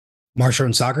Marshall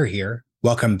and Sagar here.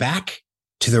 Welcome back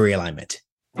to The Realignment.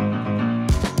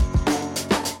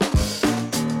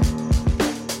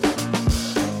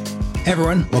 Hey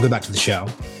everyone, welcome back to the show.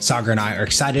 Sagar and I are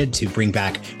excited to bring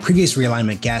back previous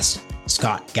Realignment guest,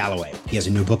 Scott Galloway. He has a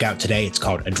new book out today. It's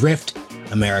called Adrift,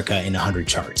 America in 100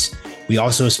 Charts. We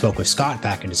also spoke with Scott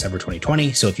back in December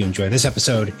 2020, so if you enjoy this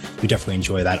episode, you definitely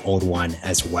enjoy that old one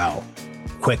as well.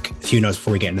 Quick few notes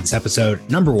before we get into this episode.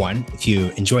 Number one, if you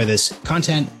enjoy this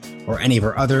content or any of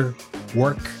our other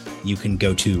work, you can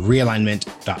go to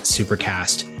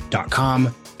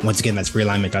realignment.supercast.com. Once again, that's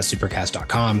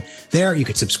realignment.supercast.com. There you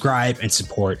can subscribe and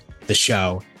support the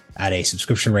show at a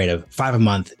subscription rate of $5 a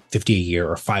month, $50 a year,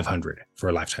 or $500 for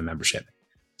a lifetime membership.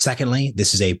 Secondly,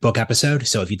 this is a book episode,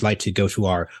 so if you'd like to go to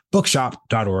our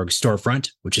bookshop.org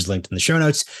storefront, which is linked in the show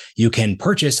notes, you can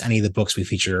purchase any of the books we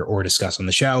feature or discuss on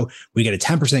the show. We get a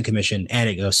 10% commission, and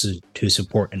it goes to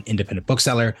support an independent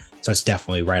bookseller, so it's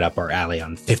definitely right up our alley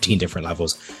on 15 different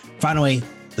levels. Finally,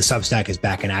 the Substack is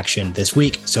back in action this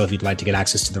week, so if you'd like to get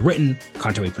access to the written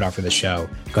content we put out for the show,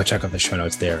 go check out the show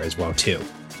notes there as well, too.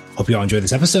 Hope you all enjoyed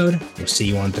this episode. We'll see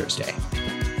you on Thursday.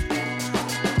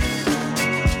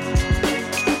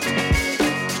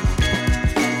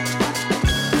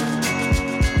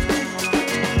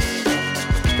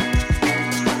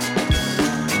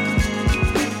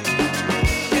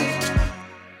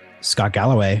 Scott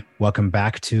Galloway, welcome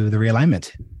back to The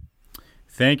Realignment.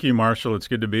 Thank you, Marshall. It's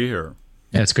good to be here.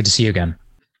 Yeah, it's good to see you again.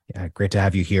 Yeah, great to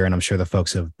have you here. And I'm sure the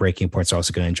folks of Breaking Points are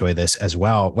also going to enjoy this as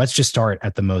well. Let's just start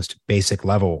at the most basic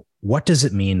level. What does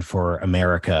it mean for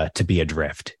America to be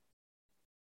adrift?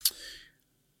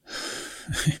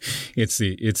 It's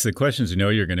the questions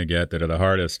you're going to get that are the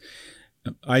hardest.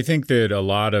 I think that a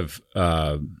lot of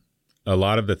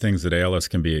the things that ail us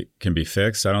can be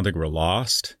fixed. I don't think we're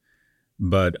lost.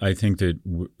 But I think that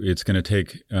it's going to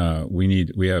take,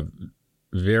 we have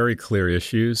very clear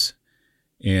issues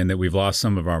and that we've lost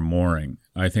some of our mooring.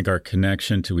 I think our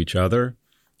connection to each other,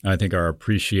 I think our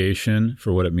appreciation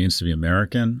for what it means to be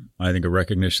American, I think a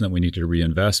recognition that we need to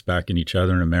reinvest back in each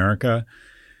other in America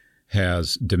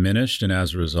has diminished. And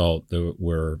as a result,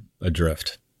 we're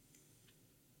adrift.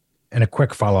 And a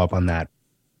quick follow-up on that.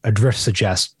 Adrift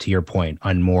suggests, to your point,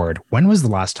 unmoored. When was the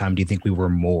last time do you think we were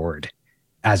moored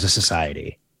as a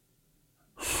society?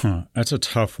 That's a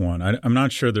tough one. I'm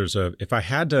not sure if I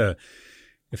had to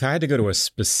go to a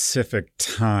specific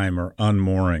time or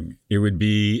unmooring, it would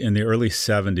be in the early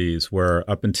 70s, where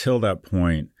up until that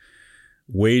point,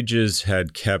 wages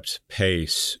had kept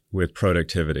pace with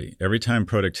productivity. Every time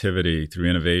productivity through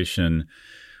innovation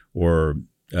or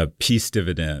a peace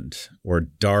dividend or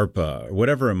DARPA, or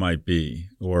whatever it might be,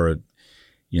 or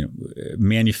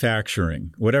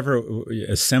manufacturing, whatever,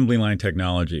 assembly line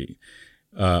technology,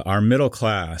 our middle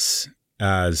class,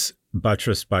 as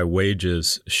buttressed by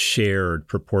wages, shared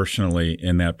proportionally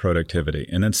in that productivity.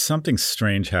 And then something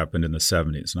strange happened in the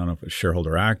 70s. And I don't know if it was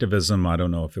shareholder activism. I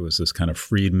don't know if it was this kind of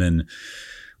Friedman,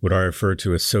 what I refer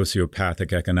to as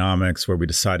sociopathic economics, where we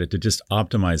decided to just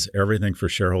optimize everything for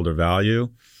shareholder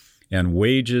value. And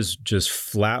wages just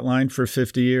flatlined for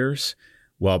 50 years.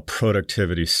 While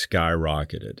productivity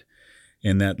skyrocketed.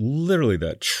 And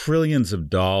that trillions of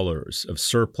dollars of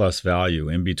surplus value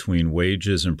in between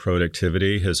wages and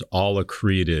productivity has all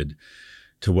accreted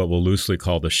to what we'll loosely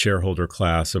call the shareholder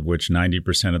class, of which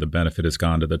 90% of the benefit has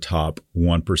gone to the top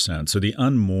 1%. So the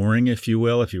unmooring, if you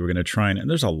will, if you were going to try and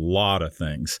there's a lot of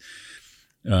things,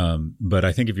 but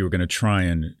I think if you were going to try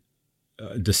and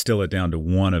distill it down to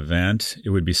one event, it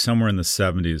would be somewhere in the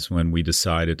 70s when we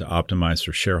decided to optimize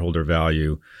for shareholder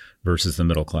value versus the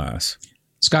middle class.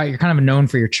 Scott, you're kind of known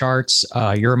for your charts.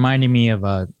 You're reminding me of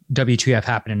a WTF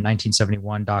happened in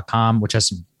 1971.com, which has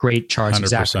some great charts 100%.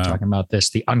 Exactly talking about this,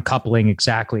 the uncoupling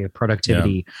exactly of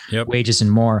productivity, wages,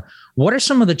 and more. What are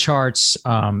some of the charts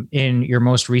in your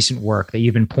most recent work that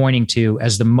you've been pointing to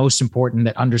as the most important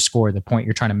that underscore the point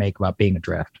you're trying to make about being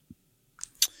adrift?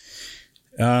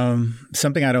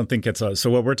 Something I don't think so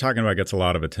what we're talking about gets a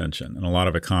lot of attention, and a lot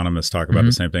of economists talk about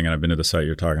the same thing. And I've been to the site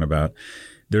you're talking about.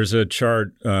 There's a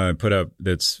chart put up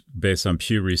that's based on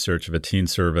Pew Research of a teen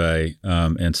survey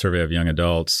and survey of young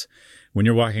adults. When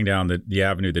you're walking down the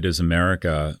avenue that is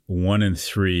America, 1 in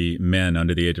 3 men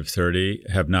under the age of 30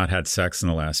 have not had sex in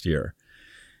the last year.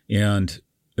 And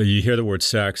you hear the word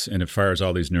sex and it fires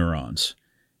all these neurons.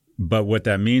 But what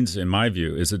that means, in my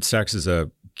view, is that sex is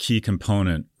a key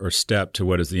component or step to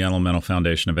what is the elemental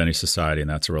foundation of any society, and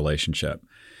that's a relationship.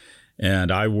 And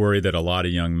I worry that a lot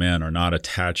of young men are not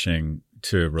attaching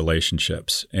to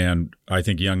relationships. And I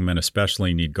think young men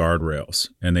especially need guardrails,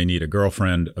 and they need a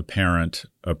girlfriend, a parent,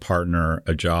 a partner,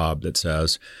 a job that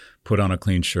says, put on a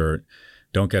clean shirt,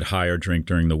 Don't get high or drink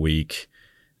during the week.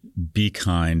 Be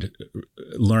kind.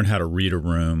 Learn how to read a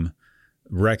room.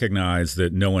 Recognize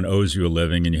that no one owes you a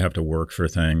living and you have to work for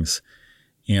things.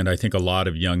 And I think a lot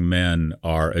of young men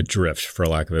are adrift, for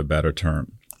lack of a better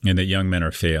term, and that young men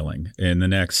are failing. In the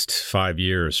next 5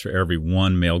 years, for every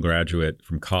one male graduate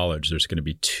from college, there's going to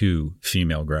be 2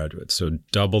 female graduates. So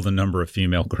double the number of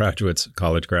female graduates,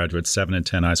 college graduates. 7 in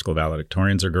 10 high school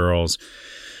valedictorians are girls.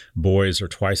 Boys are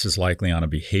twice as likely on a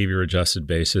behavior-adjusted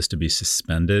basis to be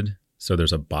suspended. So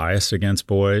there's a bias against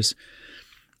boys.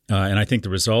 And I think the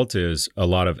result is a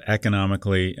lot of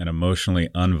economically and emotionally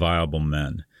unviable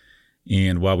men.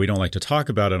 And while we don't like to talk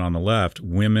about it on the left,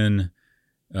 women,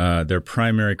 their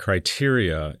primary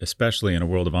criteria, especially in a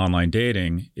world of online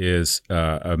dating, is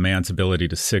a man's ability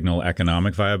to signal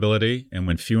economic viability. And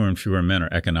when fewer and fewer men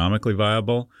are economically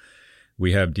viable,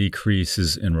 we have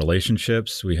decreases in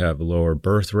relationships, we have lower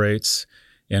birth rates,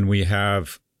 and we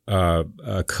have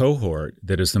a cohort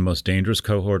that is the most dangerous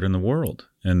cohort in the world.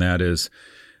 And that is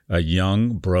a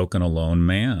young, broken, alone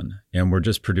man. And we're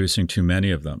just producing too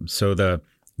many of them. So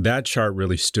that chart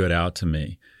really stood out to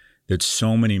me, that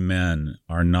so many men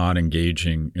are not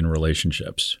engaging in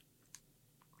relationships.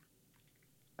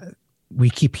 We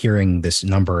keep hearing this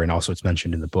number, and also it's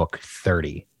mentioned in the book,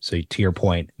 30. So to your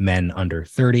point, men under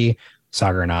 30,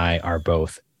 Sagar and I are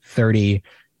both 30.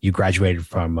 You graduated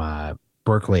from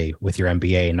Berkeley with your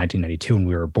MBA in 1992 when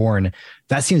we were born.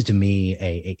 That seems to me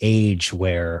a age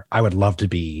where I would love to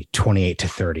be 28 to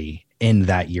 30 in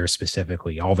that year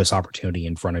specifically, all this opportunity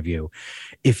in front of you.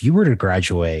 If you were to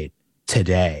graduate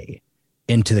today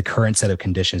into the current set of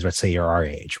conditions, let's say you're our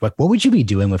age, what would you be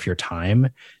doing with your time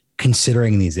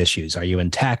considering these issues? Are you in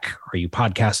tech? Are you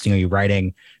podcasting? Are you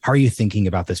writing? How are you thinking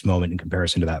about this moment in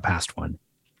comparison to that past one?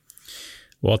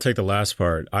 Well, I'll take the last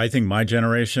part. I think my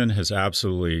generation has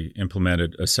absolutely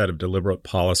implemented a set of deliberate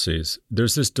policies.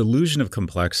 There's this delusion of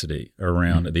complexity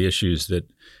around the issues that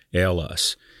ail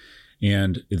us,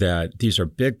 and that these are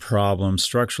big problems,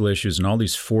 structural issues, and all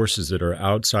these forces that are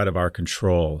outside of our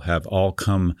control have all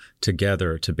come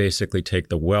together to basically take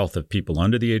the wealth of people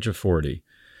under the age of 40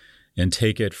 and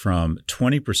take it from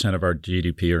 20% of our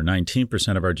GDP or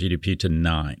 19% of our GDP to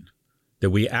 9%. That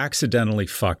we accidentally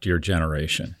fucked your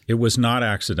generation. It was not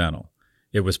accidental.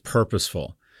 It was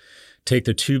purposeful. Take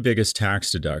the 2 biggest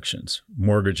tax deductions,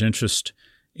 mortgage interest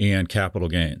and capital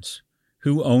gains.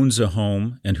 Who owns a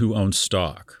home and who owns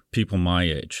stock? People my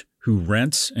age. Who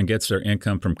rents and gets their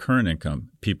income from current income?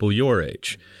 People your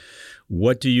age.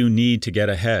 What do you need to get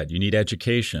ahead? You need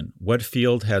education. What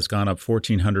field has gone up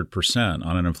 1,400%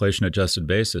 on an inflation-adjusted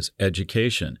basis?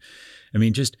 Education. I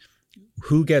mean, just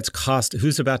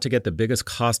who's about to get the biggest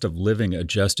cost of living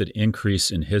adjusted increase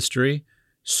in history?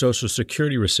 Social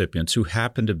Security recipients who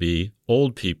happen to be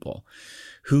old people.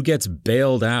 Who gets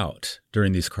bailed out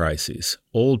during these crises?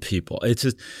 Old people. It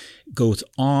just goes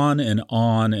on and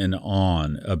on and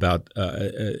on about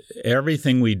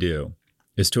everything we do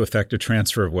is to affect a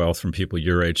transfer of wealth from people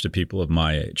your age to people of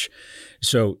my age.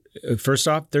 So first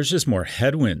off, there's just more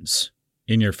headwinds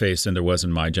in your face than there was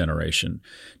in my generation.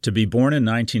 To be born in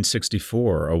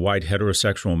 1964, a white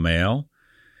heterosexual male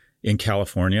in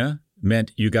California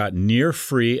meant you got near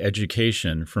free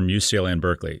education from UCLA and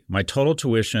Berkeley. My total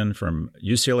tuition from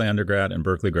UCLA undergrad and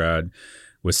Berkeley grad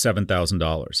was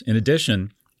 $7,000. In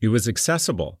addition, it was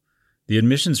accessible. The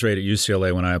admissions rate at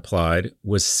UCLA when I applied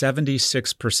was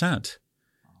 76%.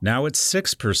 Now it's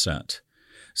 6%.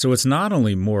 So it's not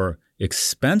only more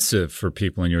expensive for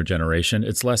people in your generation,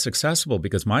 it's less accessible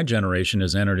because my generation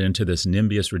has entered into this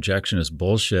NIMBYist rejectionist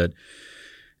bullshit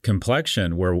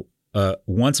complexion where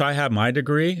once I have my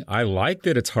degree, I like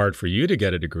that it's hard for you to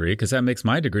get a degree because that makes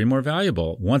my degree more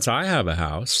valuable. Once I have a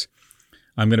house,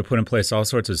 I'm going to put in place all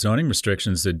sorts of zoning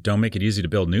restrictions that don't make it easy to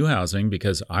build new housing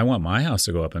because I want my house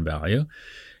to go up in value.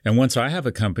 And once I have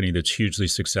a company that's hugely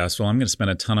successful, I'm going to spend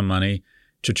a ton of money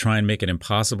to try and make it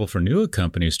impossible for new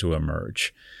companies to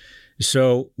emerge.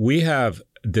 So we have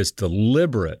this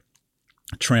deliberate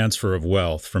transfer of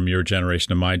wealth from your generation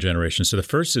to my generation. So the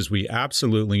first is we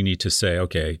absolutely need to say,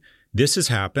 okay, this has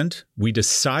happened. We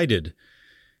decided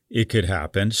it could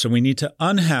happen. So we need to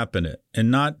unhappen it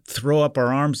and not throw up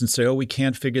our arms and say, oh, we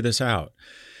can't figure this out.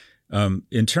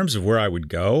 In terms of where I would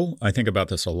go, I think about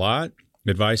this a lot.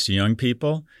 Advice to young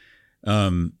people.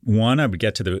 One, I would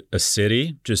get to a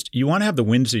city. Just you want to have the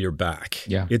winds at your back.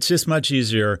 Yeah, it's just much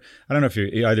easier. I don't know if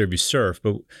either of you surf,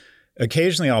 but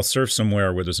occasionally I'll surf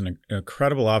somewhere where there's an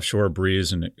incredible offshore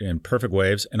breeze and perfect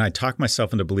waves, and I talk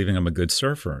myself into believing I'm a good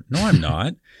surfer. No, I'm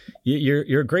not.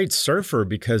 You're a great surfer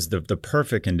because the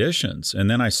perfect conditions, and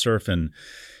then I surf in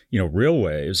real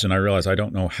waves, and I realize I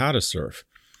don't know how to surf.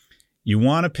 you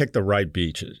want to pick the right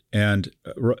beaches. And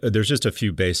there's just a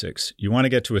few basics. You want to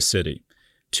get to a city.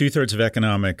 2/3 of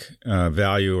economic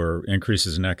value or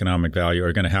increases in economic value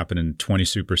are going to happen in 20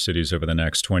 super cities over the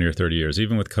next 20 or 30 years.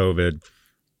 Even with COVID,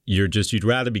 you'd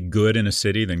rather be good in a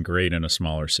city than great in a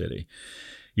smaller city.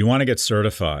 You want to get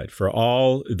certified. For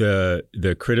all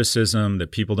the criticism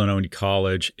that people don't own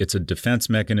college, it's a defense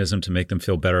mechanism to make them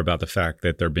feel better about the fact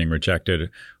that they're being rejected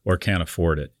or can't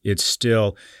afford it. It's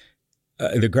still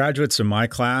the graduates of my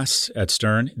class at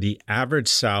Stern, the average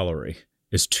salary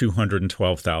is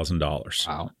 $212,000.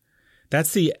 Wow.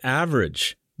 That's the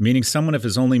average, meaning someone if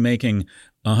is only making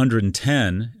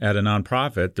 110 at a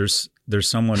nonprofit, there's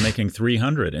someone making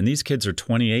 300, and these kids are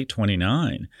 28,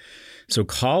 29. So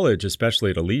college,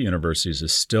 especially at elite universities,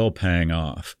 is still paying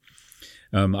off.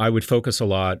 I would focus a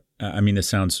lot, this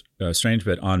sounds strange,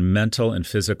 but on mental and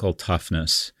physical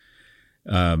toughness.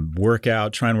 Try and work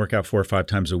out 4 or 5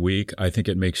 times a week. I think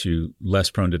it makes you less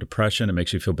prone to depression. It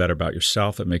makes you feel better about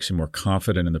yourself. It makes you more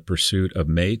confident in the pursuit of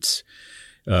mates.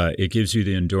 It gives you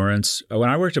the endurance. When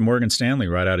I worked at Morgan Stanley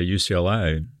right out of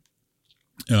UCLA,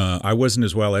 I wasn't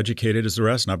as well educated as the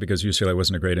rest, not because UCLA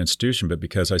wasn't a great institution, but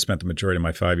because I spent the majority of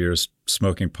my 5 years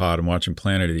smoking pot and watching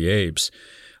Planet of the Apes.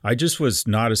 I just was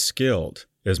not as skilled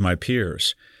as my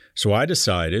peers. So I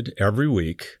decided every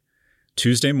week,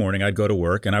 Tuesday morning, I'd go to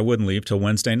work and I wouldn't leave till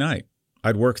Wednesday night.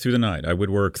 I'd work through the night. I would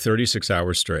work 36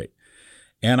 hours straight.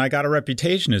 And I got a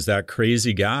reputation as that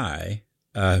crazy guy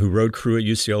who rode crew at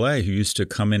UCLA who used to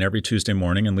come in every Tuesday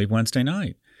morning and leave Wednesday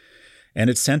night. And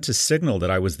it sent a signal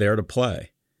that I was there to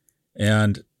play.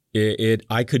 And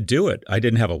I could do it. I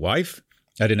didn't have a wife.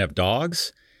 I didn't have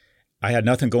dogs. I had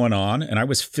nothing going on. And I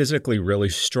was physically really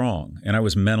strong. And I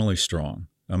was mentally strong,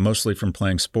 mostly from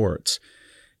playing sports.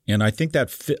 And I think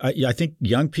I think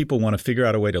young people want to figure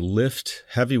out a way to lift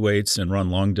heavy weights and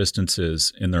run long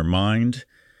distances in their mind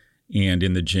and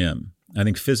in the gym. I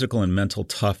think physical and mental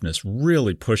toughness,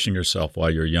 really pushing yourself while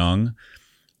you're young,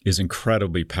 is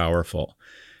incredibly powerful.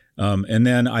 And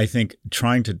then I think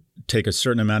trying to take a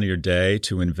certain amount of your day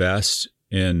to invest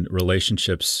in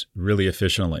relationships really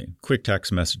efficiently. Quick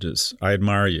text messages. I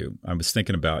admire you. I was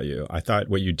thinking about you. I thought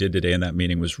what you did today in that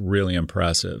meeting was really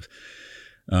impressive.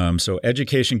 So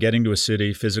education, getting to a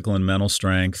city, physical and mental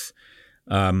strength,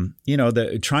 trying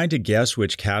to guess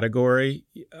which category.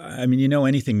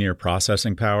 Anything near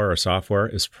processing power or software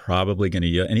is probably going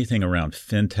to, anything around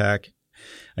fintech.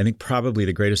 I think probably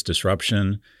the greatest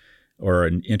disruption or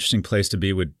an interesting place to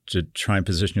be would to try and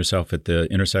position yourself at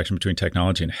the intersection between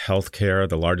technology and healthcare,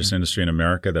 the largest industry in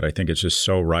America that I think is just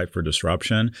so ripe for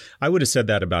disruption. I would have said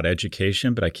that about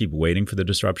education, but I keep waiting for the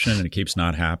disruption and it keeps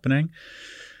not happening.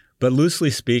 But loosely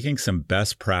speaking, some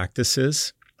best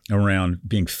practices around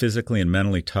being physically and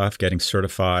mentally tough, getting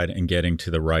certified and getting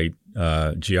to the right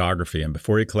geography. And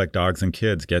before you collect dogs and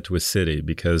kids, get to a city,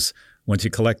 because once you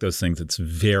collect those things, it's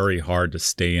very hard to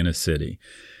stay in a city.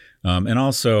 And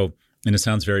also, and it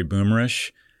sounds very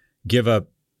boomerish, give up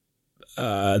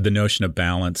the notion of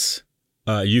balance.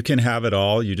 You can have it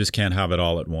all. You just can't have it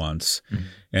all at once. Mm-hmm.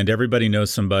 And everybody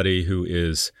knows somebody who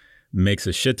makes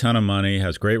a shit ton of money,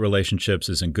 has great relationships,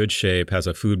 is in good shape, has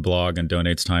a food blog, and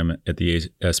donates time at the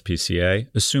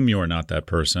SPCA. Assume you are not that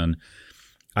person.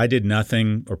 I did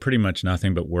nothing or pretty much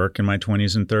nothing but work in my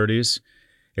 20s and 30s.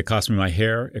 It cost me my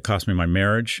hair, it cost me my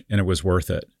marriage, and it was worth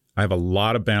it. I have a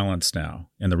lot of balance now.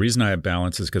 And the reason I have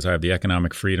balance is because I have the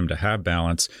economic freedom to have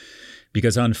balance,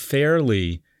 because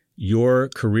unfairly, your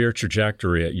career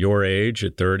trajectory at your age,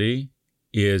 at 30,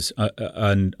 is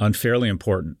unfairly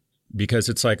important. Because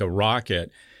it's like a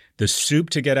rocket. The soup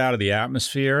to get out of the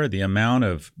atmosphere, the amount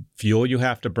of fuel you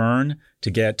have to burn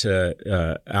to get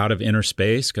to out of inner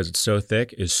space, because it's so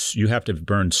thick, is you have to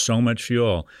burn so much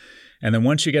fuel. And then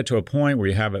once you get to a point where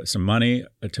you have some money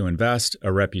to invest,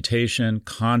 a reputation,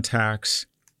 contacts,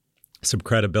 some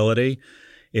credibility,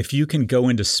 if you can go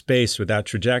into space with that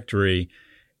trajectory,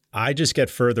 I just get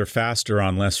further faster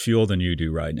on less fuel than you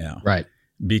do right now. Right.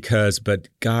 But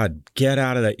God, get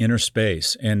out of that inner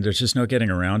space, and there's just no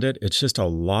getting around it. It's just a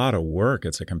lot of work.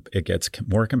 It gets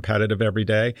more competitive every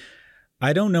day.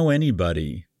 I don't know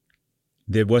anybody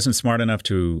that wasn't smart enough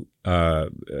to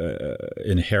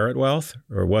inherit wealth,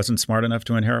 or wasn't smart enough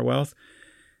to inherit wealth,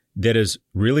 that is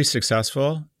really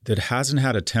successful, that hasn't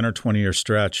had a 10 or 20 year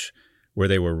stretch where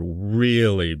they were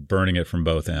really burning it from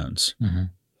both ends. Mm-hmm.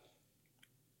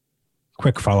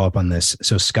 Quick follow-up on this.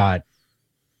 So Scott,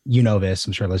 you know this,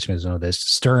 I'm sure listeners know this,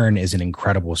 Stern is an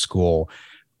incredible school.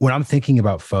 When I'm thinking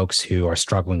about folks who are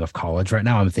struggling with college right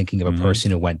now, I'm thinking of a person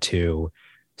who went to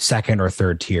second or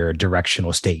third tier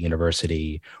directional state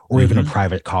university, or even a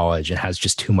private college, and has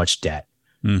just too much debt.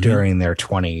 during their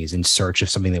 20s in search of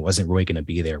something that wasn't really going to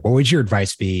be there. What would your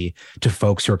advice be to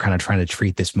folks who are kind of trying to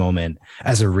treat this moment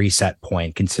as a reset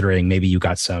point, considering maybe you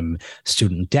got some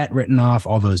student debt written off,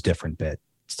 all those different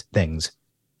things?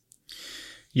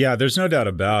 Yeah, there's no doubt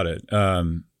about it.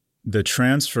 The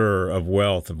transfer of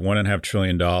wealth of $1.5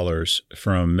 trillion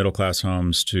from middle-class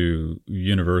homes to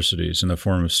universities in the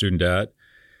form of student debt,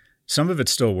 some of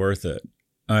it's still worth it.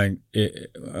 I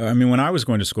mean, when I was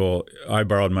going to school, I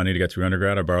borrowed money to get through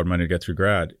undergrad. I borrowed money to get through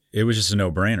grad. It was just a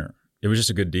no-brainer. It was just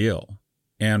a good deal.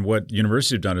 And what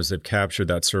universities have done is they've captured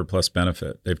that surplus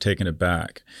benefit. They've taken it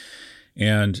back.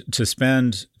 And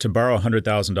to borrow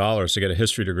 $100,000 to get a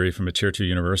history degree from a tier 2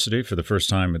 university for the first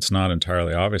time, it's not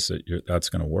entirely obvious that that's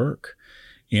going to work.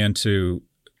 And to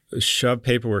shove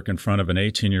paperwork in front of an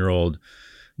 18-year-old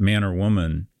man or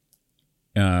woman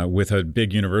with a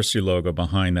big university logo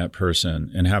behind that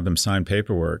person and have them sign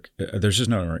paperwork, there's just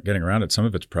no getting around it. Some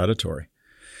of it's predatory.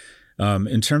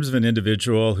 In terms of an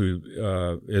individual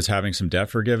who is having some debt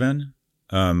forgiven,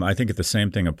 I think the same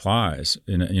thing applies.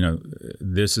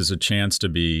 This is a chance to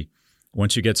be,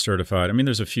 once you get certified, I mean,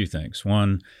 there's a few things.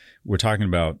 One, we're talking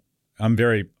about, I'm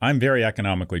very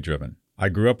economically driven. I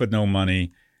grew up with no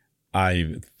money.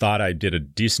 I thought I did a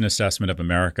decent assessment of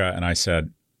America, and I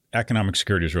said, economic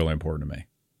security is really important to me.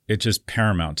 It's just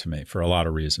paramount to me for a lot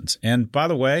of reasons. And by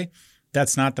the way,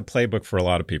 that's not the playbook for a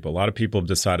lot of people. A lot of people have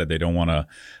decided they don't want to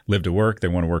live to work. They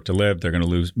want to work to live. They're going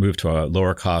to move to a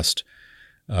lower cost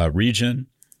region.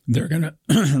 They're going to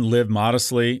live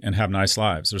modestly and have nice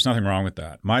lives. There's nothing wrong with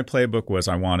that. My playbook was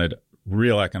I wanted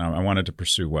real economic. I wanted to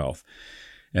pursue wealth.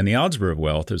 And the algebra of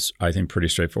wealth is, I think, pretty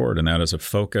straightforward. And that is a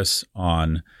focus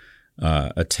on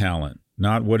a talent.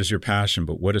 Not what is your passion,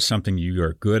 but what is something you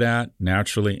are good at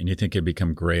naturally and you think you'll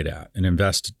become great at. And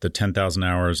invest the 10,000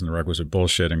 hours in the requisite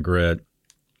bullshit and grit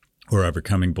or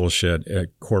overcoming bullshit. The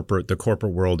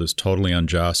corporate world is totally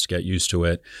unjust. Get used to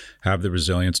it. Have the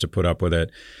resilience to put up with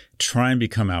it. Try and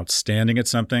become outstanding at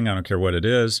something. I don't care what it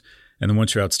is. And then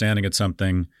once you're outstanding at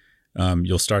something,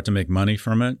 you'll start to make money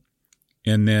from it.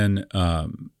 And then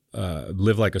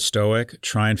live like a stoic.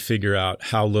 Try and figure out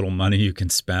how little money you can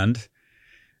spend.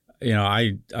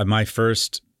 My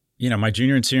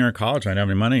junior and senior in college, I didn't have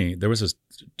any money. There was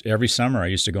every summer I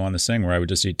used to go on this thing where I would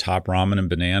just eat top ramen and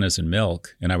bananas and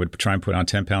milk, and I would try and put on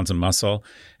 10 pounds of muscle,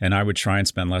 and I would try and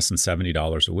spend less than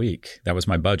 $70 a week. That was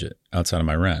my budget outside of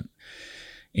my rent.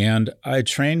 And it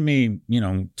trained me,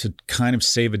 to kind of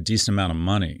save a decent amount of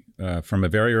money. From a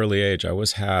very early age, I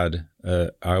always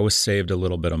saved a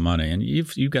little bit of money. And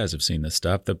you guys have seen this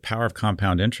stuff. The power of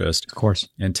compound interest, of course,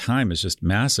 and time is just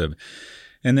massive.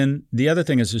 And then the other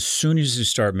thing is, as soon as you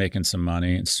start making some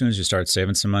money, as soon as you start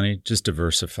saving some money, just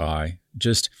diversify.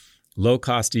 Just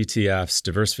low-cost ETFs,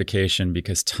 diversification,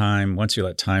 because once you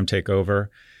let time take over,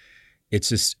 it's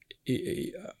just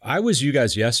 – I was you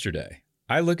guys yesterday.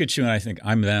 I look at you and I think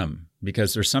I'm them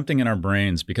because there's something in our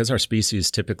brains, because our species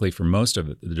typically, for most of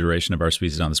the duration of our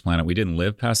species on this planet, we didn't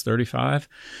live past 35.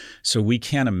 So we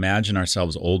can't imagine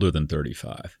ourselves older than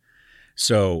 35.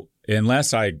 So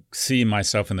unless I see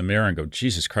myself in the mirror and go,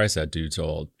 Jesus Christ, that dude's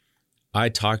old, I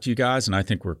talk to you guys and I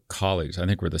think we're colleagues. I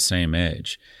think we're the same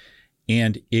age.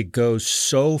 And it goes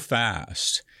so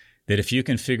fast that if you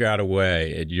can figure out a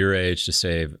way at your age to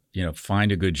save,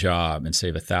 find a good job and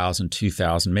save $1,000,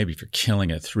 $2,000, maybe if you're killing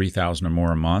it, $3,000 or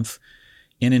more a month,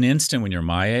 in an instant when you're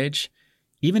my age,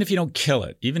 even if you don't kill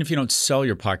it, even if you don't sell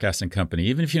your podcasting company,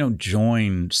 even if you don't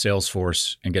join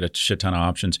Salesforce and get a shit ton of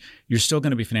options, you're still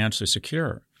going to be financially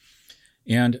secure.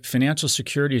 And financial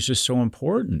security is just so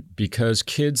important because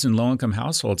kids in low-income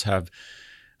households have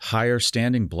higher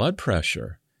standing blood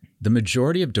pressure. The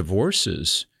majority of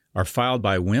divorces are filed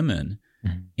by women,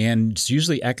 and it's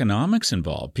usually economics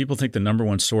involved. People think the number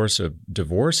one source of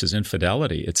divorce is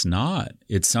infidelity. It's not.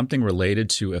 It's something related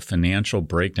to a financial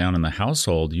breakdown in the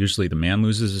household. Usually the man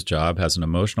loses his job, has an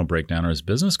emotional breakdown, or his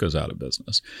business goes out of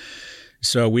business.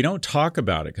 So we don't talk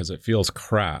about it because it feels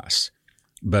crass.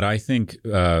 But I think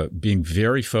being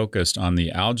very focused on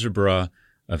the algebra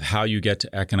of how you get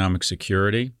to economic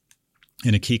security,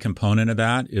 and a key component of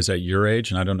that is at your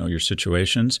age, and I don't know your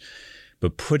situations,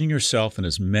 but putting yourself in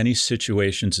as many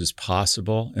situations as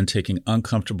possible and taking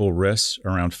uncomfortable risks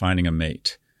around finding a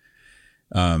mate.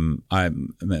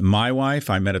 My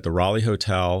wife, I met at the Raleigh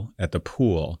Hotel at the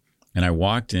pool, and I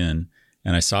walked in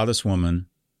and I saw this woman,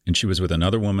 and she was with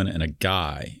another woman and a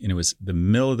guy, and it was the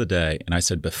middle of the day. And I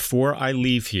said, before I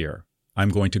leave here, I'm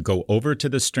going to go over to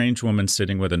this strange woman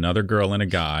sitting with another girl and a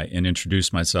guy and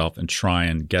introduce myself and try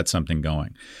and get something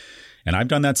going. And I've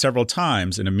done that several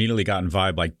times and immediately gotten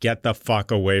vibe like, get the fuck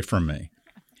away from me.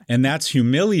 And that's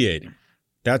humiliating.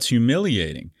 That's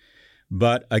humiliating.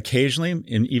 But occasionally,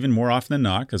 and even more often than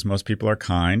not, because most people are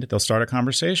kind, they'll start a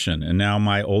conversation. And now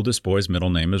my oldest boy's middle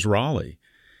name is Raleigh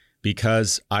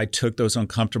because I took those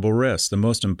uncomfortable risks. The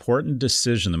most important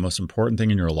decision, the most important thing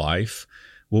in your life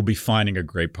will be finding a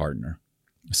great partner.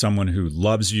 Someone who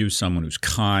loves you, someone who's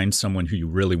kind, someone who you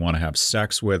really want to have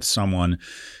sex with, someone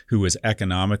who is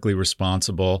economically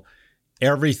responsible.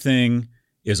 Everything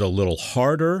is a little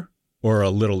harder or a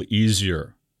little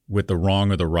easier with the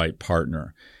wrong or the right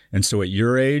partner. And so at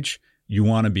your age, you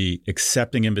want to be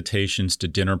accepting invitations to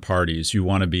dinner parties. You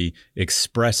want to be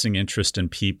expressing interest in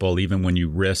people, even when you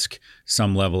risk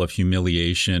some level of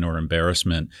humiliation or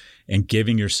embarrassment, and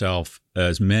giving yourself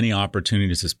as many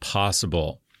opportunities as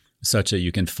possible such that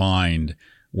you can find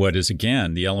what is,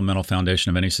 again, the elemental foundation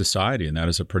of any society, and that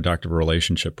is a productive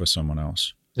relationship with someone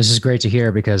else. This is great to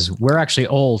hear because we're actually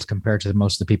old compared to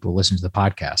most of the people who listen to the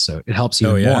podcast. So it helps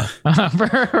even more.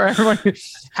 For everyone,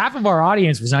 half of our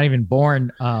audience was not even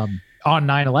born on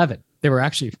 9/11. They were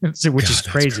actually, which is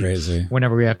crazy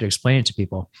whenever we have to explain it to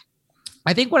people.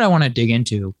 I think what I want to dig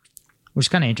into, which is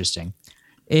kind of interesting,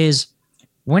 is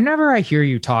whenever I hear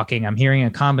you talking, I'm hearing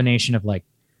a combination of like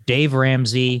Dave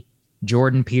Ramsey,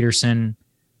 Jordan Peterson,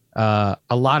 a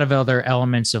lot of other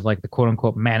elements of like the quote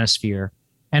unquote manosphere.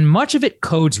 And much of it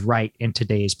codes right in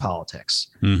today's politics.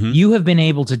 Mm-hmm. You have been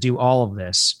able to do all of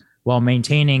this while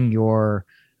maintaining your,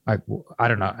 I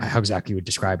don't know how exactly you would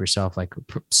describe yourself, like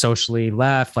socially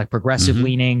left, like progressive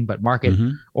leaning, but market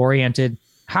oriented.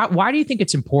 Why do you think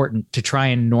it's important to try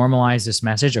and normalize this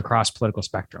message across political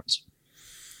spectrums?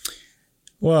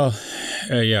 Well,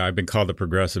 I've been called the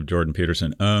progressive Jordan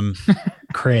Peterson.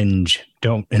 Cringe.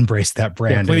 Don't embrace that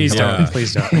brand. Yeah, please don't.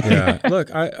 Please don't. Yeah.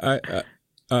 Look,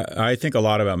 I think a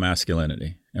lot about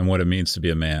masculinity and what it means to be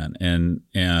a man. And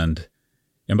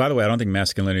by the way, I don't think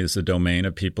masculinity is the domain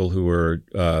of people who are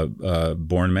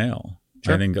born male.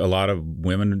 Sure. I think a lot of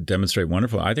women demonstrate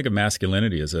wonderful. I think of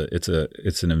masculinity as it's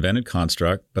an invented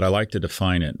construct, but I like to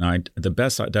define it. And the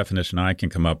best definition I can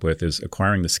come up with is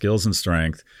acquiring the skills and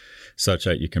strength such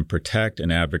that you can protect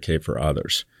and advocate for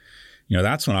others.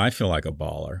 That's when I feel like a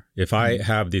baller. If I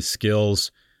have these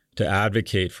skills to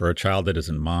advocate for a child that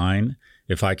isn't mine,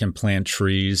 if I can plant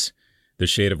trees, the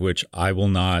shade of which I will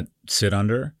not sit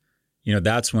under,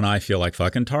 that's when I feel like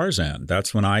fucking Tarzan.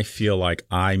 That's when I feel like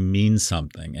I mean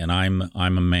something and I'm a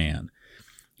man.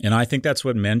 And I think that's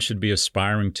what men should be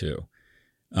aspiring to.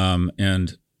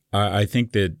 And I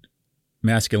think that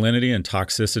masculinity and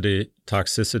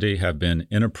toxicity have been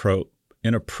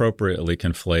inappropriately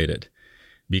conflated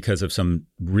because of some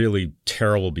really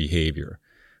terrible behavior.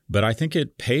 But I think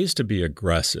it pays to be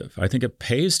aggressive. I think it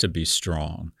pays to be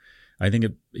strong. I think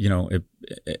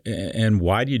and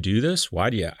why do you do this? Why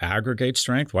do you aggregate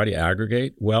strength? Why do you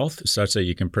aggregate wealth such that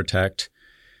you can protect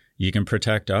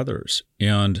others?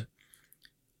 And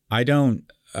I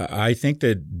think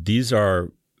that these are,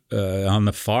 on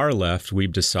the far left,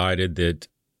 we've decided that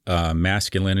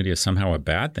masculinity is somehow a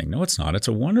bad thing. No, it's not. It's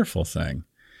a wonderful thing.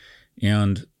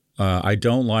 And what I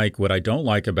don't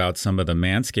like about some of the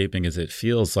manscaping is it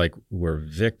feels like we're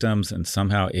victims, and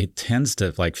somehow it tends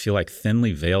to feel like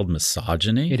thinly veiled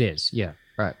misogyny. It is, yeah,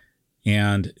 right.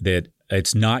 And that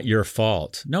it's not your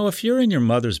fault. No, if you're in your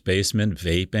mother's basement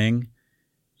vaping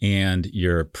and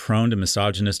you're prone to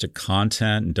misogynistic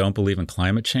content and don't believe in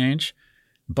climate change,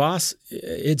 boss,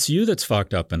 it's you that's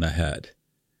fucked up in the head.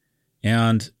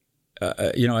 And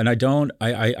and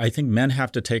I think men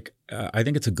have to take, I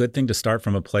think it's a good thing to start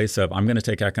from a place of, I'm going to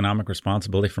take economic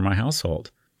responsibility for my household.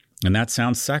 And that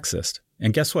sounds sexist.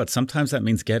 And guess what? Sometimes that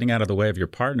means getting out of the way of your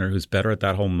partner who's better at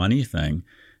that whole money thing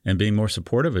and being more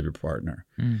supportive of your partner.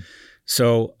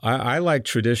 So I like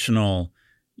traditional,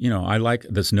 I like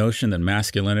this notion that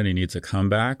masculinity needs a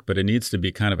comeback, but it needs to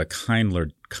be kind of a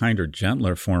kinder,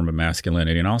 gentler form of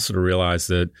masculinity. And also to realize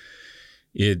that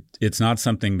it's not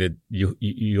something that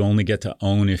you only get to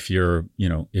own if you're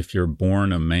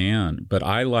born a man. But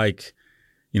I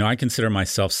I consider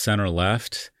myself center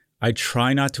left. I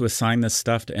try not to assign this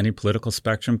stuff to any political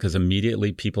spectrum because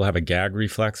immediately people have a gag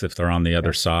reflex if they're on the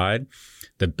other side.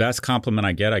 The best compliment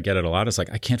I get it a lot, is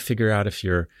like, I can't figure out if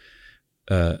you're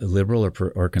liberal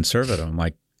or conservative. I'm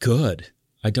like, good.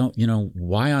 I don't,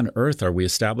 why on earth are we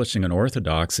establishing an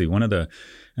orthodoxy?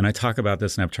 And I talk about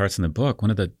this and I have charts in the book,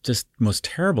 one of the just most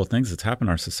terrible things that's happened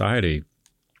in our society.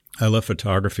 I love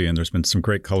photography, and there's been some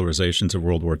great colorizations of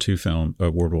World War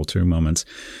II moments.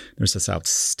 There's this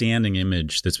outstanding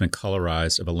image that's been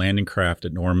colorized of a landing craft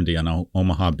at Normandy on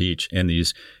Omaha Beach. And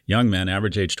these young men,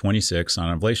 average age 26, on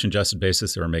an inflation-adjusted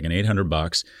basis, they were making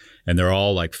 $800, and they're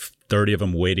all like 30 of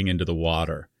them wading into the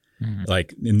water.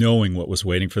 Like knowing what was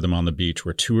waiting for them on the beach,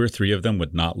 where 2 or 3 of them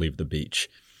would not leave the beach.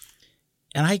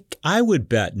 And I would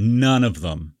bet none of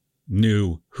them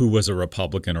knew who was a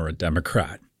Republican or a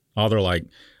Democrat. All they're like,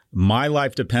 my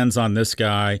life depends on this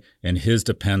guy and his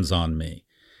depends on me.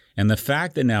 And the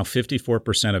fact that now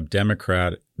 54% of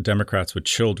Democrats with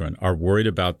children are worried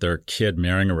about their kid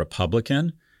marrying a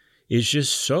Republican is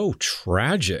just so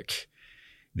tragic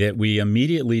that we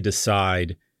immediately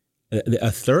decide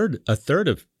a third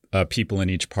of people in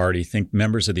each party think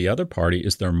members of the other party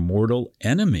is their mortal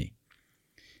enemy.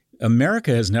 America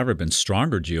has never been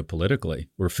stronger geopolitically.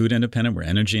 We're food independent. We're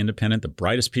energy independent. The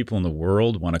brightest people in the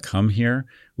world want to come here.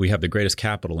 We have the greatest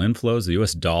capital inflows. The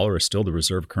U.S. dollar is still the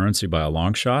reserve currency by a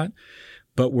long shot.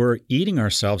 But we're eating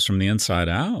ourselves from the inside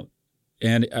out.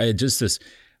 And this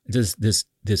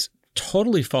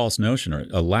totally false notion or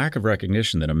a lack of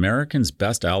recognition that Americans'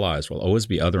 best allies will always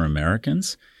be other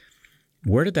Americans.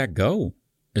 Where did that go?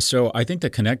 So I think the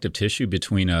connective tissue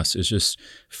between us is just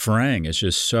fraying. It's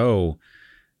just so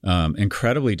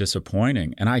incredibly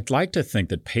disappointing. And I'd like to think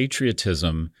that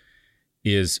patriotism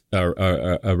is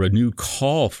a renewed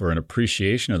call for an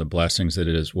appreciation of the blessings that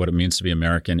it is, what it means to be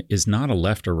American, is not a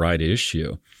left or right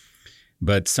issue.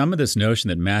 But some of this notion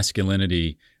that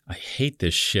masculinity, I hate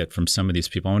this shit from some of these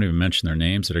people. I won't even mention their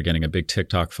names that are getting a big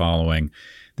TikTok following.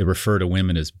 They refer to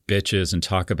women as bitches and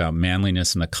talk about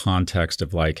manliness in the context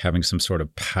of like having some sort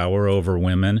of power over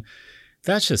women.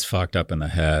 That's just fucked up in the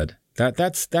head.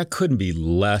 That couldn't be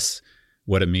less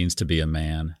what it means to be a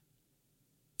man.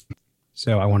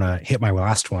 So I want to hit my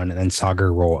last one, and then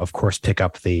Sagar will, of course, pick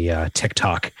up the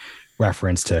TikTok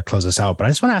reference to close us out. But I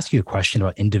just want to ask you a question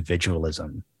about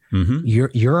individualism. Mm-hmm.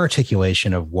 Your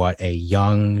articulation of what a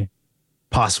young,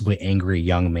 possibly angry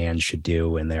young man should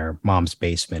do in their mom's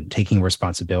basement, taking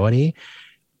responsibility.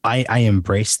 I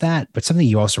embrace that. But something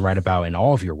you also write about in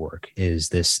all of your work is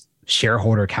this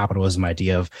shareholder capitalism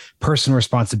idea of personal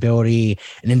responsibility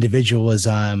and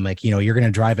individualism. Like, you're going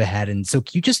to drive ahead. And so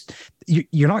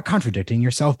you're not contradicting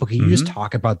yourself, but can you just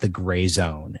talk about the gray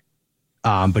zone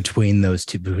between those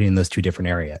two different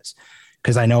areas?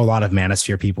 Because I know a lot of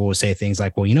manosphere people will say things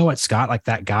like, well, you know what, Scott, like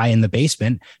that guy in the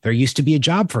basement, there used to be a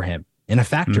job for him in a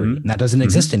factory, and that doesn't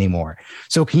exist anymore.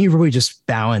 So can you really just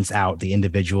balance out the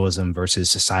individualism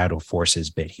versus societal forces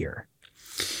bit here?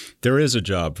 There is a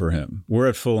job for him. We're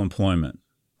at full employment,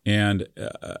 and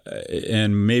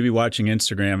maybe watching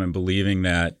Instagram and believing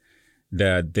that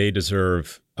they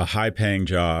deserve a high-paying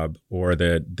job or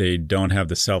that they don't have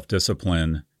the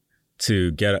self-discipline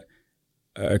to get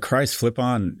Christ, flip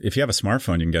on. If you have a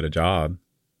smartphone, you can get a job.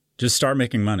 Just start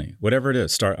making money, whatever it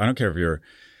is. I don't care if you're,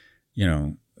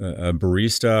 a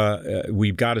barista.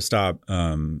 We've got to stop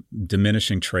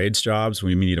diminishing trades jobs.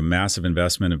 We need a massive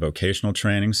investment in vocational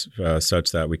trainings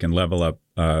such that we can level up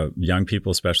young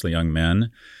people, especially young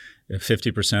men.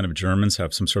 50% of Germans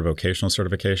have some sort of vocational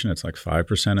certification. It's like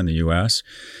 5% in the U.S.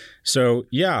 So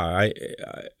yeah,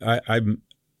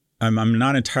 I'm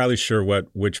not entirely sure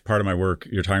which part of my work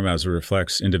you're talking about as it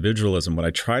reflects individualism. What I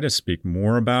try to speak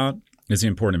more about is the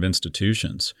importance of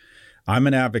institutions. I'm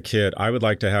an advocate. I would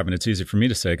like to have, and it's easy for me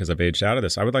to say because I've aged out of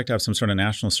this, I would like to have some sort of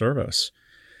national service.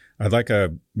 I'd like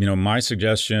my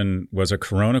suggestion was a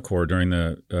Corona Corps during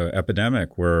the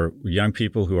epidemic where young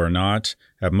people who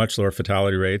have much lower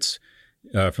fatality rates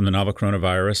from the novel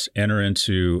coronavirus enter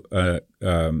into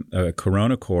a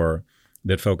Corona Corps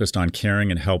that focused on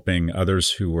caring and helping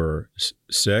others who were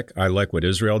sick. I like what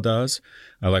Israel does.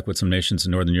 I like what some nations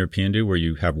in Northern Europe do, where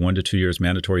you have 1 to 2 years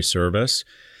mandatory service.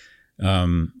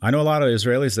 I know a lot of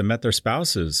Israelis that met their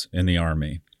spouses in the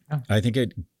army. Oh. I think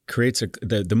it creates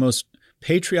the most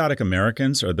patriotic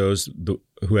Americans are those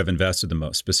who have invested the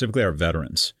most, specifically our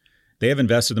veterans. They have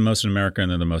invested the most in America and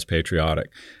they're the most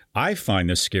patriotic. I find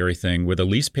this scary thing where the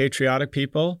least patriotic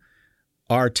people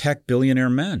are tech billionaire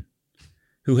men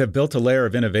who have built a layer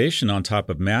of innovation on top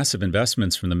of massive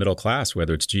investments from the middle class,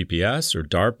 whether it's GPS or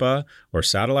DARPA or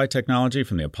satellite technology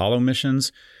from the Apollo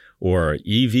missions or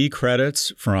EV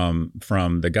credits from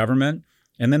the government.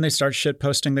 And then they start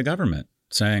shitposting the government,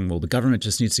 saying, well, the government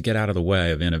just needs to get out of the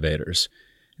way of innovators.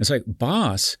 It's like,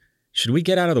 boss, should we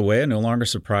get out of the way and no longer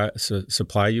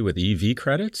supply you with EV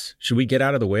credits? Should we get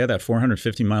out of the way of that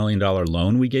 $450 million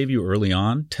loan we gave you early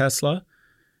on, Tesla?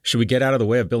 Should we get out of the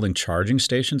way of building charging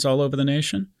stations all over the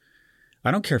nation? I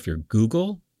don't care if you're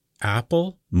Google,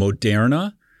 Apple,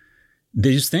 Moderna.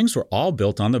 These things were all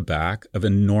built on the back of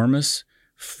enormous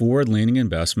forward-leaning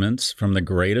investments from the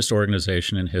greatest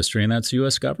organization in history, and that's the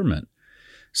U.S. government.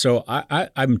 So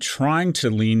I'm trying to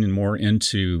lean more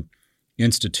into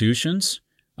institutions.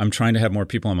 I'm trying to have more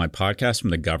people on my podcast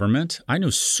from the government. I know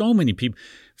so many people.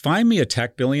 Find me a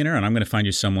tech billionaire, and I'm going to find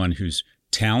you someone who's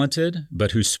talented,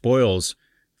 but who spoils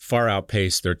far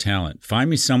outpace their talent. Find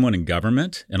me someone in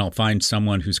government, and I'll find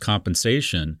someone whose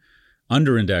compensation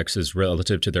underindexes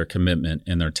relative to their commitment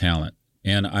and their talent.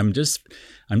 And I'm just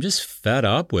fed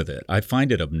up with it. I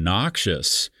find it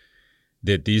obnoxious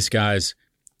that these guys,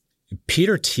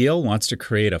 Peter Thiel wants to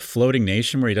create a floating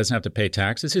nation where he doesn't have to pay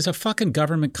taxes. He's a fucking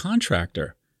government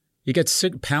contractor.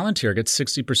 Palantir gets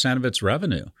 60% of its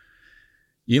revenue.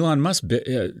 Elon Musk,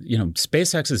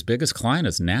 SpaceX's biggest client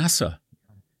is NASA.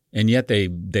 And yet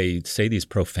they say these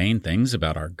profane things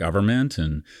about our government.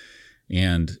 And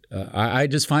I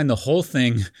just find the whole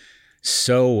thing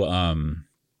so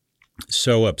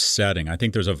upsetting. I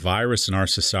think there's a virus in our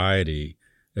society,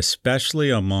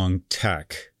 especially among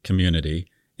tech community.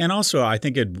 And also I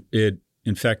think it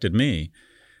infected me,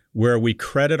 where we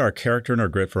credit our character and our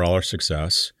grit for all our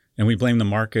success. And we blame the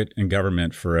market and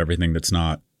government for everything that's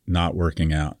not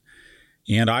working out.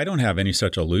 And I don't have any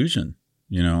such illusion.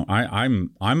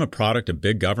 I'm a product of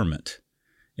big government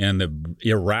and the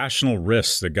irrational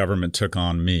risks the government took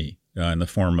on me in the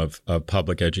form of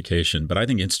public education. But I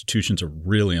think institutions are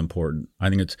really important.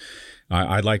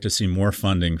 I'd like to see more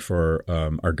funding for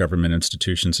our government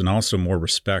institutions, and also more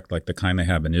respect, like the kind they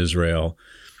have in Israel,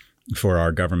 for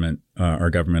our government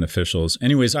officials.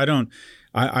 Anyways,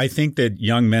 I think that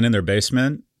young men in their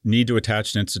basement need to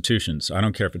attach to institutions. I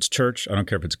don't care if it's church. I don't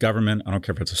care if it's government. I don't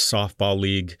care if it's a softball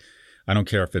league. I don't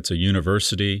care if it's a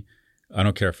university. I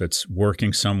don't care if it's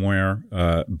working somewhere.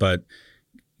 But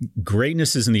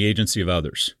greatness is in the agency of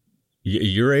others.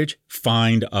 Your age,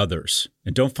 find others.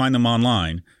 And don't find them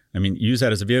online. I mean, use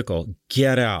that as a vehicle.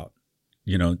 Get out.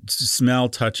 Smell,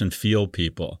 touch, and feel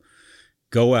people.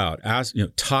 Go out. Ask.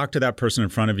 Talk to that person in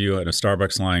front of you at a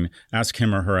Starbucks line. Ask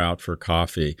him or her out for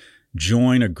coffee.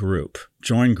 Join a group.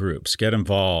 Join groups. Get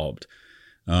involved.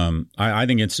 I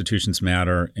think institutions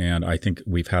matter, and I think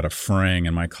we've had a fraying.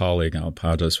 And my colleague, I'll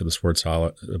apologize for this word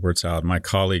salad. My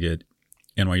colleague at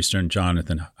NYU Stern,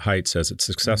 Jonathan Haidt, says that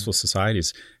successful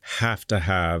societies have to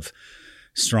have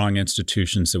strong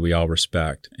institutions that we all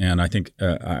respect. And I think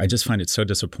I just find it so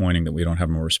disappointing that we don't have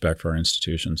more respect for our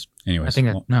institutions. Anyways, I think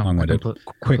I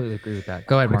completely agree with that.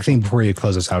 Go ahead, Mark. Thing before you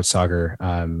close us out, Sagar.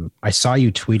 I saw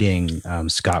you tweeting,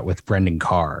 Scott, with Brendan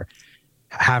Carr.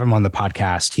 Have him on the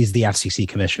podcast. He's the FCC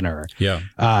commissioner. Yeah.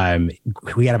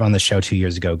 We had him on the show 2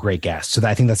 years ago. Great guest. So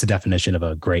I think that's the definition of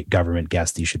a great government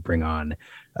guest that you should bring on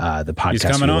the podcast. He's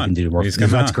coming on.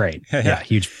 That's great. Yeah.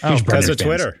 Huge because of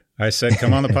Twitter. I said,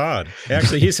 come on the pod.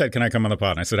 Actually, he said, can I come on the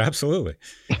pod? And I said, absolutely.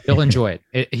 He'll enjoy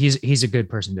it. He's a good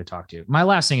person to talk to. My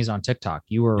last thing is on TikTok.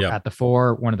 You were at the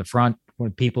fore, one of the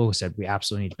people who said we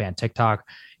absolutely need to ban TikTok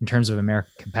in terms of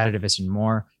American competitiveness and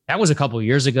more. That was a couple of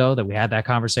years ago that we had that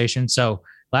conversation. So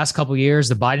last couple of years,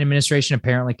 the Biden administration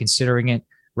apparently considering it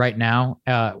right now.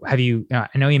 Have you? I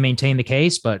know you maintain the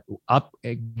case, but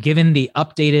given the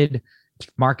updated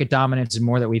market dominance and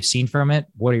more that we've seen from it,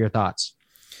 what are your thoughts?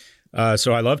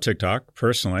 So I love TikTok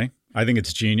personally. I think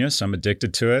it's genius. I'm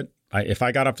addicted to it. If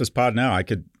I got off this pod now, I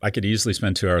could easily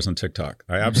spend 2 hours on TikTok.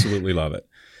 I absolutely love it.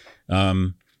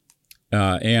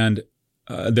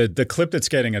 The clip that's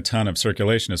getting a ton of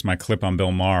circulation is my clip on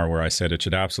Bill Maher, where I said it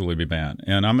should absolutely be banned.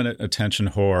 And I'm an attention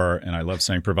whore, and I love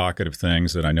saying provocative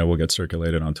things that I know will get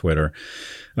circulated on Twitter.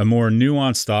 A more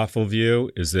nuanced, thoughtful view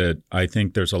is that I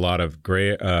think there's a lot of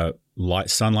gray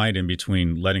sunlight in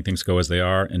between letting things go as they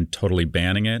are and totally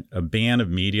banning it. A ban of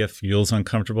media feels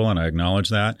uncomfortable, and I acknowledge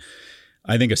that.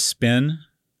 I think a spin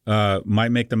might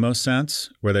make the most sense,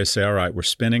 where they say, all right, we're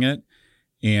spinning it.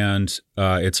 And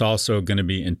it's also going to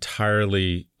be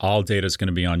all data is going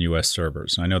to be on U.S.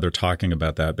 servers. I know they're talking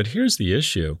about that. But here's the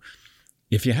issue.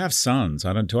 If you have sons,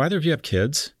 do either of you have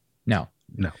kids? No.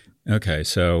 Okay.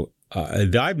 So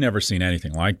I've never seen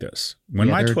anything like this. When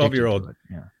my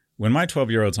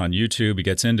 12-year-old's on YouTube, he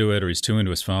gets into it, or he's too into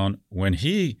his phone. When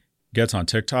he gets on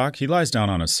TikTok, he lies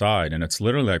down on his side. And it's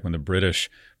literally like when the British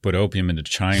put opium into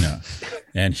China.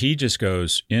 And he just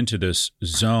goes into this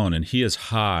zone, and he is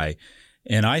high.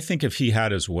 And I think if he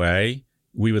had his way,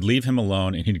 we would leave him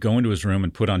alone and he'd go into his room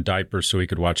and put on diapers so he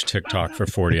could watch TikTok for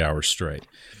 40 hours straight.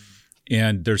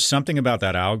 And there's something about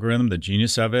that algorithm, the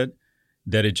genius of it,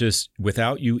 that it just,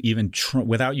 without you even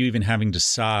having to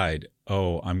decide,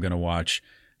 oh, I'm going to watch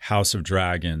House of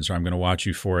Dragons or I'm going to watch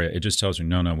Euphoria, it just tells you,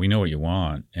 no, we know what you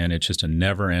want. And it's just a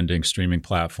never-ending streaming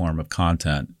platform of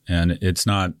content. And it's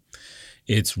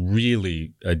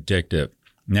really addictive.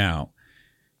 Now,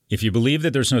 if you believe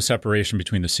that there's no separation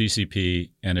between the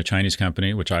CCP and a Chinese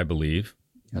company, which I believe,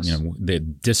 yes. They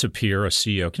disappear a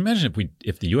CEO. Can you imagine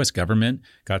if the U.S. government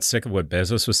got sick of what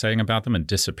Bezos was saying about them and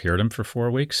disappeared him for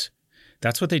 4 weeks?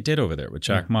 That's what they did over there with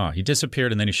Jack Ma. He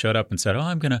disappeared and then he showed up and said,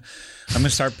 I'm gonna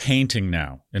start painting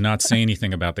now and not say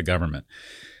anything about the government.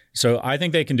 So I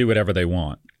think they can do whatever they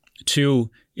want. Two,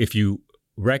 if you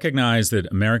recognize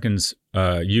that Americans,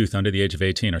 youth under the age of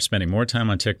 18 are spending more time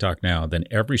on TikTok now than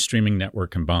every streaming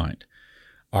network combined,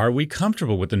 are we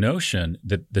comfortable with the notion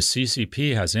that the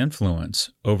CCP has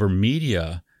influence over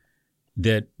media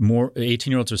that more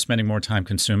 18-year-olds are spending more time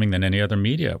consuming than any other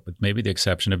media, with maybe the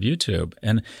exception of YouTube?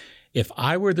 And if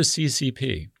I were the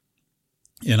CCP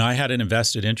and I had an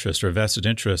vested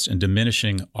interest in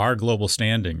diminishing our global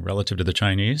standing relative to the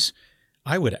Chinese,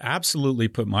 I would absolutely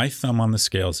put my thumb on the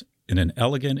scales in an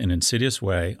elegant and insidious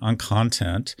way on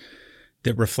content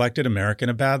that reflected America in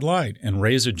a bad light and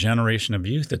raise a generation of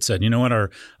youth that said, you know what, our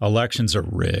elections are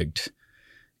rigged.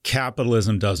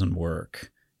 Capitalism doesn't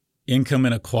work. Income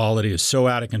inequality is so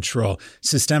out of control.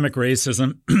 Systemic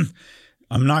racism.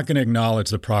 I'm not going to acknowledge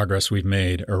the progress we've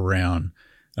made around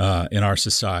in our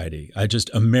society.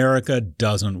 America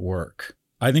doesn't work.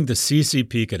 I think the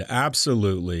CCP could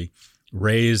absolutely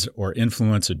raise or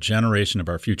influence a generation of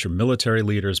our future military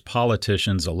leaders,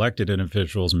 politicians, elected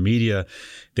individuals, media,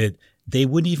 that they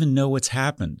wouldn't even know what's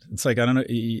happened. It's like, I don't know,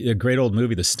 a great old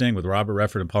movie, The Sting, with Robert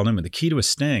Redford and Paul Newman. The key to a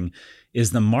sting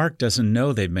is the mark doesn't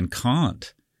know they've been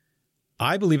conned.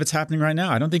 I believe it's happening right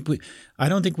now. I don't think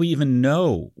we even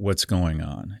know what's going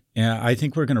on. And I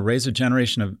think we're going to raise a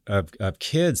generation of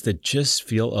kids that just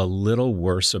feel a little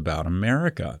worse about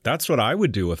America. That's what I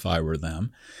would do if I were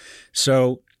them.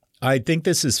 So I think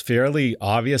this is fairly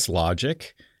obvious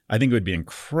logic. I think it would be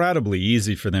incredibly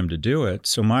easy for them to do it.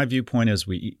 So my viewpoint is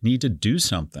we need to do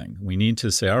something. We need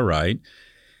to say, all right,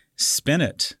 spin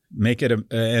it, make it,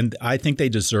 and I think they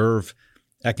deserve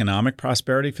economic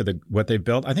prosperity for what they've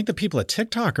built. I think the people at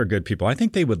TikTok are good people. I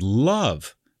think they would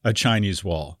love a Chinese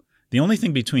wall. The only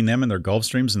thing between them and their Gulf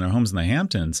Streams and their homes in the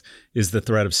Hamptons is the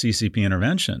threat of CCP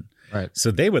intervention. Right.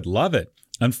 So they would love it.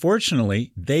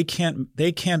 Unfortunately, they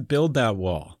can't build that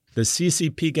wall. The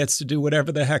CCP gets to do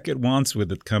whatever the heck it wants with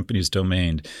the company's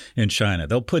domain in China.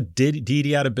 They'll put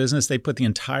Didi out of business. They put the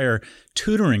entire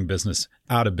tutoring business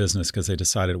out of business because they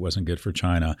decided it wasn't good for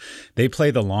China. They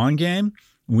play the long game.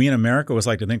 We in America always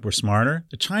like to think we're smarter.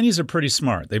 The Chinese are pretty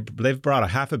smart. They've brought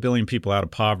 500 million people out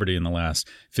of poverty in the last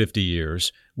 50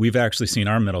 years. We've actually seen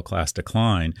our middle class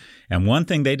decline. And one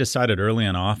thing they decided early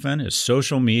and often is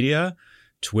social media,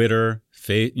 Twitter,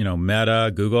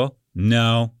 Meta, Google.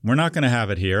 No, we're not going to have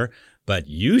it here, but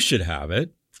you should have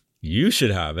it. You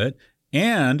should have it.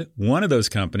 And one of those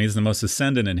companies, the most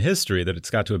ascendant in history, that it's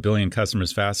got to 1 billion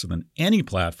customers faster than any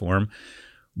platform,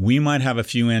 we might have a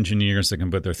few engineers that can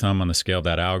put their thumb on the scale of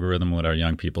that algorithm, what our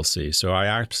young people see. So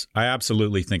I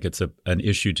absolutely think it's an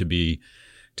issue to be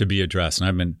addressed.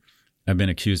 And I've been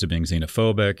accused of being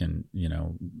xenophobic and,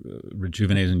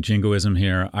 rejuvenating jingoism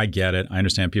here. I get it. I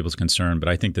understand people's concern, but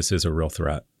I think this is a real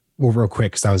threat. Well, real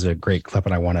quick, because that was a great clip,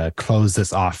 and I want to close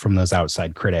this off from those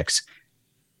outside critics.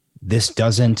 This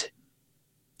doesn't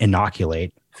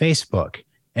inoculate Facebook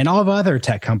and all of other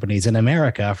tech companies in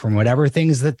America from whatever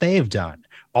things that they've done.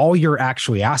 All you're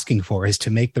actually asking for is to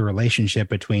make the relationship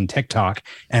between TikTok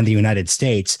and the United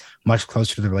States much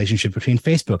closer to the relationship between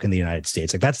Facebook and the United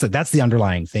States. Like that's the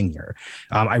underlying thing here.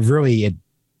 I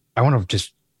want to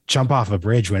just jump off a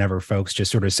bridge whenever folks just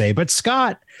sort of say, but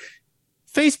Scott,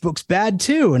 Facebook's bad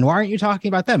too. And why aren't you talking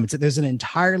about them? There's an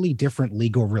entirely different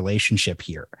legal relationship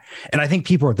here. And I think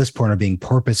people at this point are being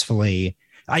purposefully,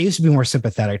 I used to be more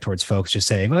sympathetic towards folks just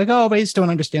saying like, oh, but I just don't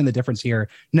understand the difference here.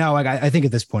 No, I think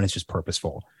at this point it's just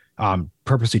purposeful,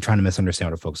 purposely trying to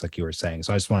misunderstand what folks like you were saying.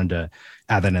 So I just wanted to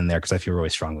add that in there because I feel really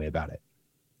strongly about it.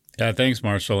 Yeah, thanks,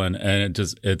 Marshall. And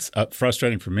it's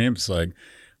frustrating for me. It's like,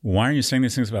 why are you saying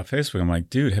these things about Facebook? I'm like,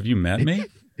 dude, have you met me?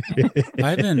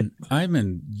 I've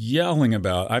been yelling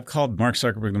about. I've called Mark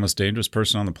Zuckerberg the most dangerous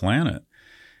person on the planet.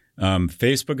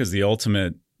 Facebook is the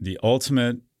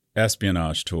ultimate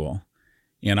espionage tool,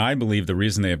 and I believe the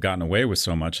reason they have gotten away with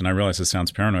so much. And I realize this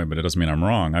sounds paranoid, but it doesn't mean I'm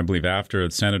wrong. I believe after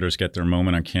senators get their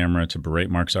moment on camera to berate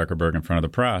Mark Zuckerberg in front of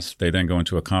the press, they then go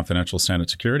into a confidential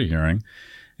Senate security hearing,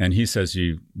 and he says,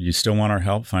 "You still want our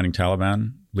help finding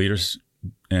Taliban leaders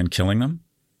and killing them?"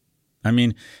 I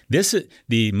mean, the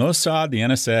Mossad, the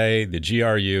NSA, the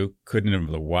GRU couldn't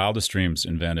have the wildest dreams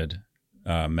invented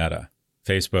Meta,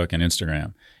 Facebook, and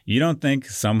Instagram. You don't think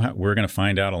somehow we're going to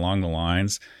find out along the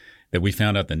lines that we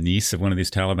found out the niece of one of these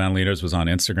Taliban leaders was on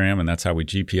Instagram, and that's how we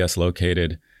GPS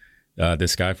located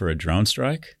this guy for a drone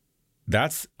strike?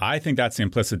 I think that's the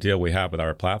implicit deal we have with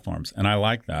our platforms. And I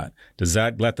like that. Does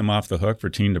that let them off the hook for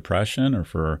teen depression or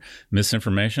for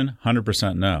misinformation?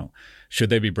 100% no. Should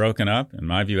they be broken up? In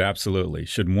my view, absolutely.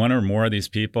 Should one or more of these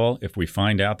people, if we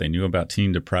find out they knew about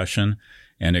teen depression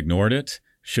and ignored it,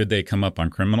 should they come up on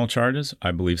criminal charges?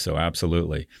 I believe so,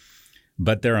 absolutely.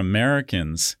 But they're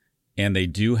Americans, and they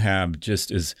do have,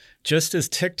 just as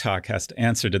TikTok has to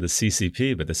answer to the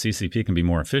CCP, but the CCP can be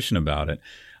more efficient about it.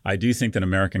 I do think that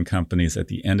American companies at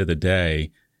the end of the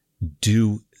day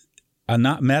do,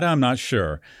 not Meta, I'm not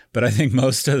sure, but I think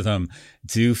most of them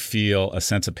do feel a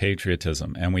sense of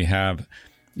patriotism. And we have,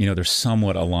 they're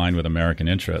somewhat aligned with American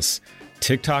interests.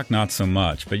 TikTok, not so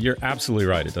much, but you're absolutely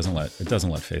right. It doesn't let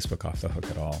Facebook off the hook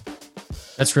at all.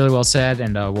 That's really well said.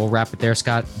 And we'll wrap it there,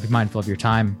 Scott. Be mindful of your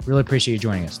time. Really appreciate you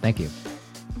joining us. Thank you.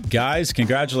 Guys,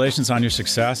 congratulations on your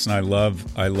success. And I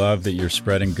love that you're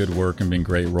spreading good work and being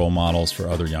great role models for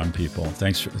other young people.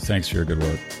 Thanks for your good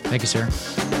work. Thank you, sir.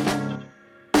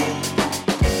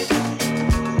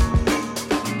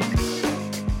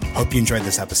 Hope you enjoyed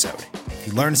this episode. If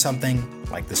you learned something,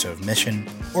 like the show of mission,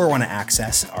 or want to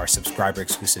access our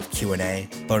subscriber-exclusive Q&A,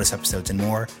 bonus episodes, and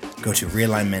more, go to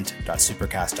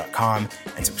realignment.supercast.com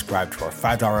and subscribe to our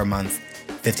 $5 a month,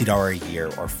 $50 a year,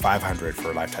 or $500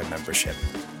 for a lifetime membership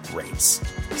rates.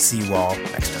 See you all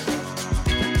next time.